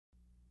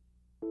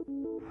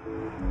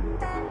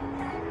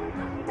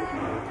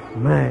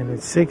Man,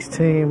 at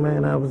 16,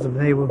 man, I was a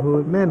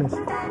neighborhood menace.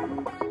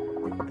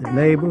 The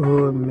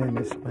neighborhood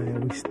menace,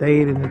 man. We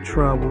stayed in the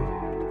trouble.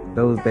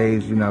 Those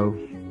days, you know,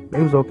 it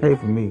was okay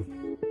for me.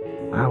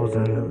 I was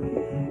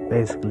in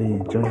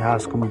basically junior high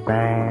school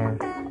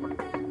band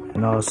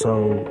and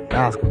also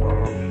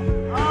basketball.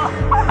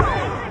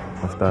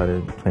 I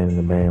started playing in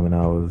the band when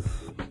I was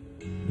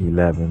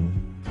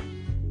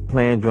 11.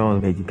 Playing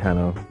drums made you kind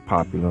of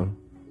popular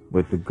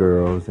with the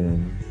girls,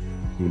 and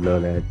you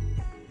love that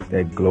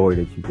glory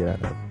that you get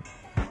out of it.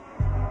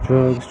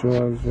 Drugs.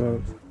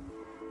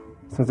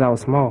 Since I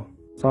was small,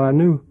 that's all I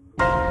knew.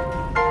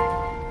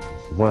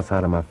 One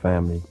side of my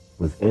family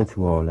was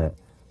into all that,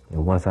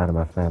 and one side of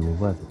my family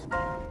wasn't.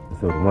 And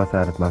so the one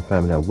side of my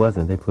family that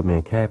wasn't, they put me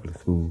in Catholic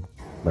school.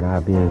 But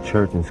I'd be in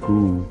church and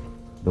school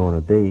during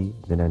the day,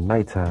 then at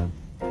nighttime,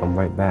 I'm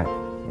right back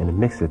in the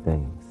mix of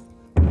things.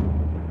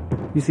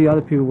 You see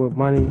other people with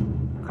money,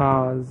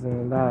 cars,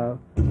 and a lot of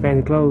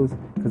fancy clothes,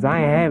 because I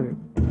ain't have it.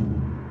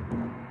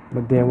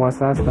 But then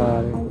once I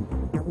started,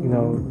 you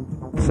know,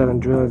 selling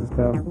drugs and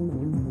stuff,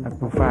 I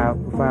could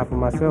provide for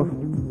myself.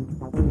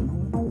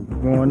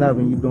 Growing up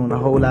and you doing a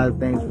whole lot of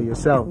things for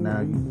yourself now,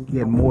 you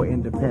get more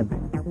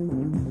independent.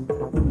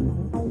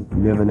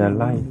 Living that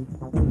life,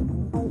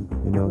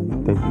 you know,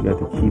 you think you got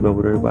to keep up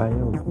with everybody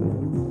else,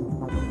 man.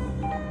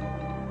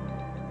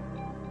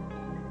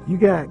 You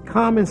got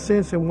common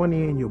sense in one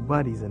ear and your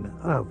buddies in the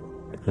other.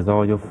 Because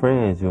all your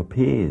friends, your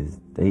peers,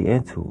 they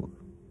into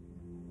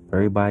it.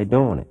 Everybody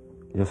doing it.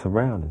 Your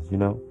surroundings, you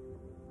know.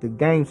 The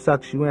game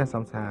sucks you in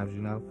sometimes,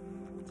 you know.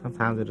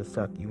 Sometimes it'll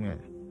suck you in.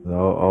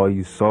 All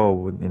you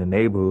saw in the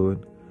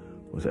neighborhood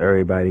was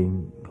everybody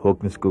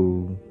hooked in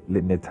school,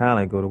 letting their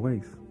talent go to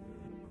waste.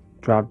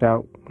 Dropped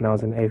out when I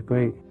was in the 8th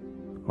grade.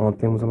 Only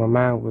thing was on my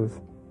mind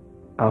was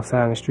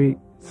outside in the street,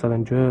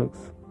 selling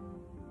drugs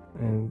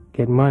and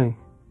getting money.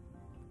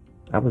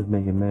 I was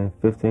making, man,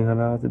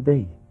 $1,500 a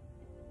day.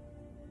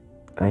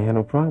 I ain't had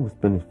no problem with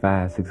spending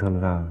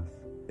 $500-$600.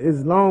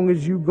 As long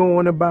as you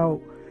going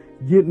about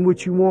getting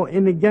what you want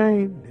in the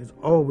game, there's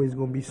always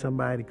going to be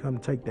somebody to come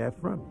take that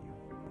from you.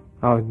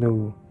 I always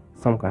knew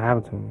something could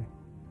happen to me,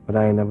 but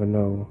I ain't never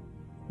know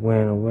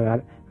when or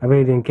where. I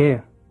really didn't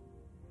care.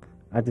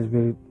 I just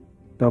really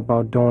thought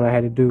about doing what I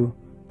had to do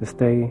to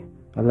stay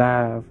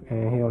alive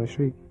and here on the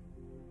street.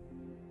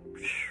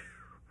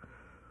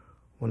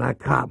 When I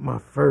copped my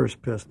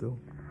first pistol,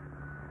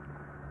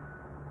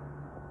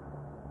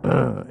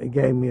 it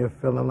gave me a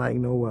feeling like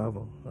no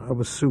other. I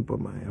was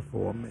Superman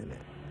for a minute.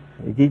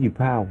 It give you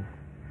power,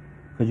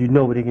 because you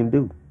know what it can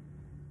do.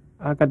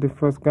 I got the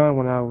first gun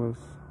when I was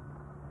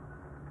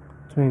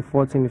between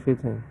 14 and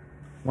 15.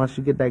 Once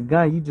you get that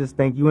gun, you just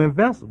think you're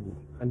invincible.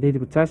 I needed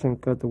protection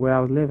because the way I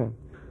was living.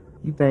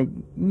 You think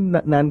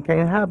nothing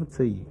can't happen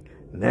to you.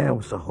 Now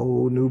it's a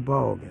whole new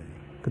ballgame.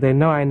 Because they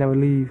know I ain't never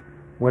leave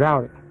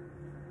without it.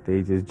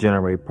 They just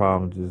generate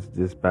problems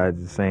just by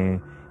just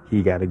saying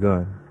he got a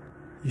gun.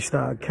 You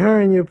start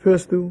carrying your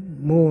pistol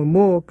more and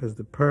more because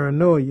the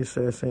paranoia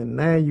sets in.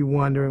 Now you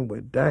wondering, well,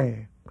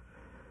 damn,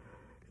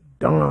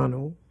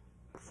 Donald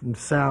from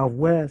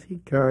Southwest, he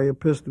carry a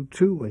pistol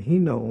too, and he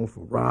known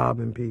for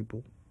robbing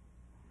people,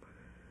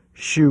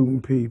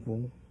 shooting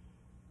people.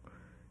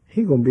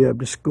 He gonna be up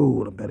to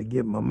school. I better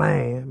get my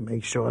man,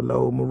 make sure I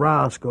load my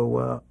Roscoe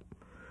up,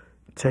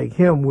 take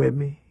him with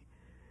me,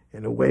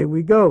 and away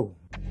we go.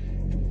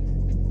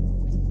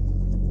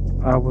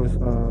 I was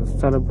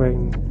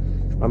celebrating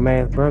my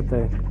man's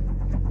birthday.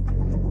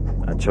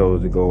 I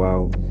chose to go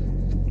out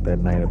that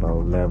night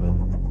about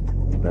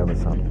 11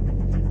 something.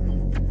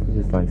 It was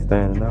just like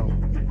standing out.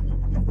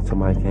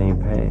 Somebody came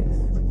past.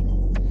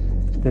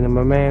 Then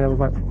my man that was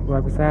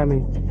right beside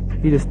me,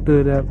 he just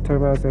stood up,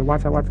 turned around and said,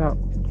 watch out, watch out.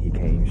 He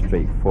came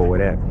straight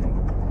forward at me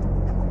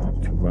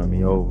to run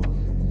me over,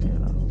 you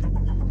know.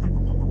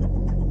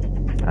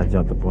 I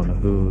jumped up on the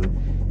hood.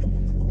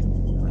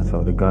 I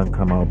saw the gun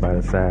come out by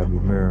the side of the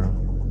mirror.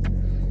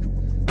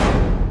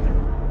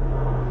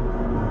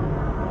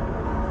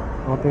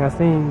 The only thing I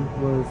seen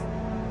was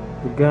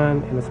the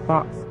gun and the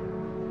sparks.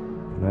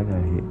 And I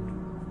got hit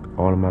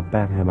all in my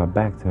back. I had my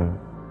back turned.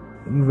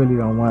 You really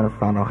don't want to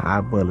find out how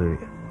a bullet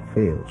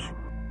feels.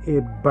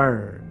 It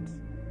burns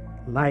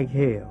like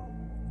hell.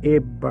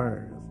 It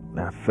burns.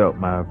 I felt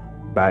my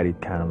body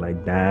kind of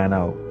like dying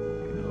out,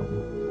 you know,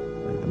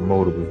 like the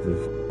motor was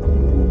just...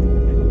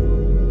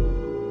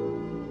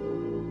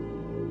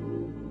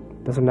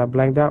 That's when I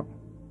blanked out.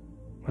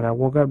 When I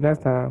woke up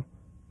next time,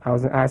 I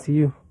was in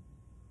ICU,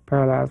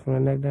 paralyzed from the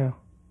neck down.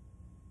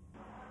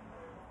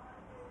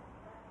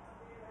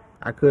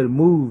 I couldn't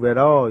move at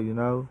all, you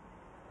know.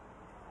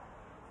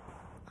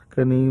 I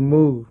couldn't even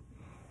move.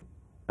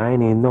 I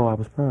didn't even know I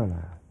was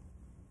paralyzed.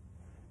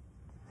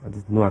 I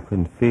just knew I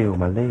couldn't feel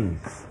my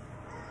legs.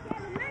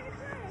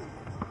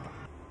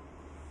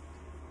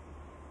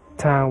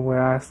 Time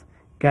where I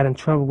got in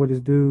trouble with this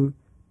dude,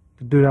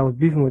 the dude I was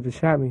beefing with that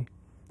shot me.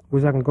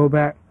 Wish I can go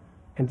back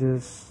and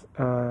just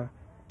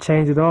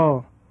change it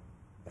all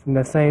from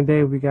that same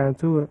day we got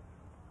into it.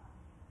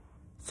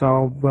 so I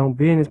won't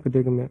be in this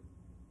predicament.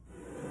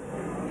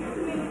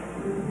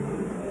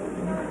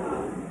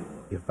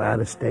 If I'd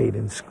have stayed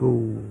in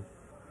school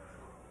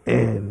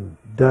and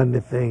done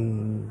the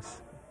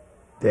things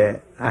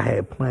that I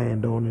had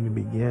planned on in the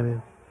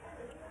beginning,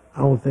 I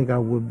don't think I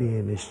would be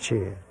in this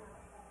chair.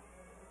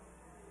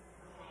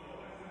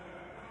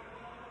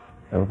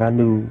 If I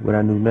knew what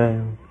I knew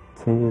now,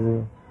 10 years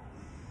ago,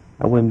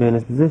 I wouldn't be in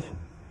this position,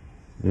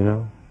 you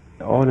know?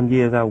 All them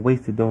years I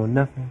wasted doing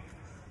nothing,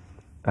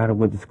 I'd have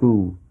went to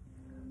school.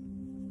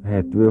 I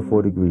had 3 or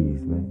 4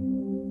 degrees, man.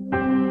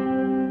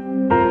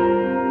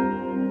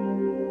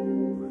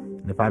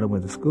 And if I'd have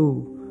went to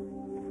school,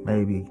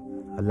 maybe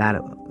a lot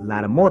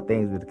of more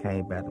things would have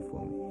came better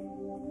for me.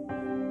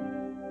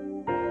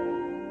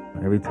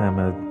 Every time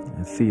I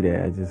see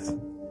that,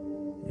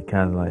 it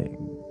kind of like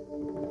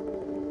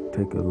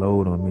take a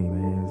load on me,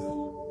 man.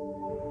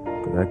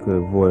 Because I could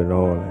avoid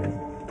all that.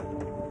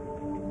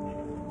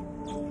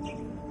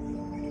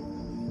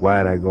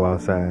 Why'd I go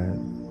outside?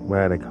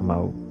 Why'd I come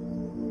out?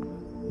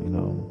 You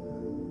know,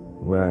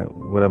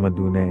 what I'm going to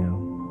do now?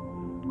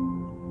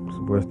 It's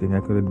the worst thing I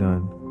could have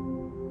done.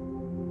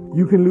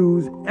 You can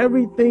lose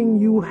everything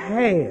you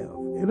have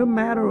in a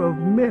matter of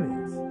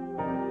minutes.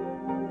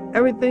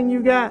 Everything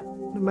you got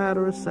in a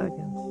matter of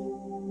seconds.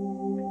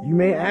 You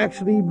may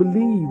actually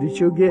believe that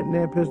you're getting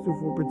that pistol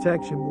for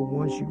protection, but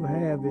once you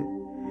have it,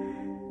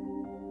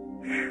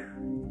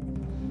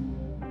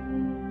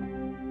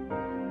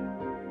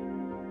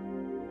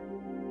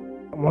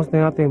 Most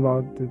thing I think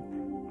about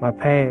my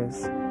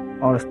past,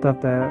 all the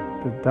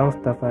dumb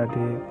stuff I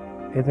did.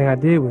 Everything I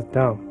did was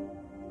dumb,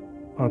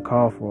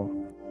 uncalled for.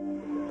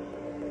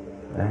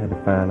 I had to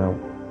find out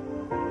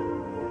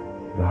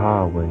the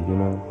hard way, you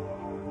know?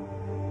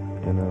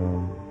 And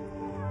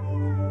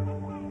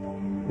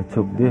it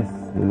took this,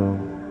 you know,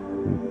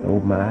 to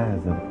open my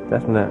eyes up.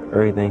 That's when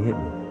everything hit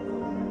me,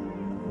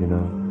 you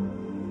know?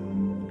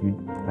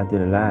 I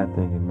did a lot of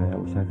thinking, man. I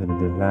wish I could have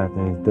did a lot of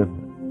things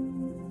different,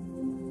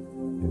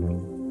 you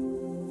know?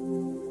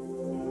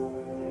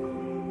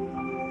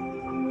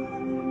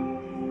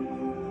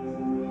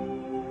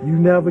 you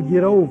never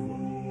get over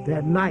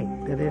that night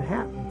that it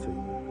happened to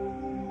you.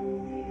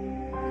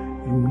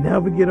 You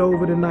never get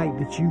over the night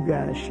that you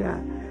got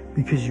shot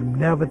because you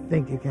never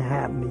think it can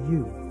happen to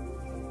you.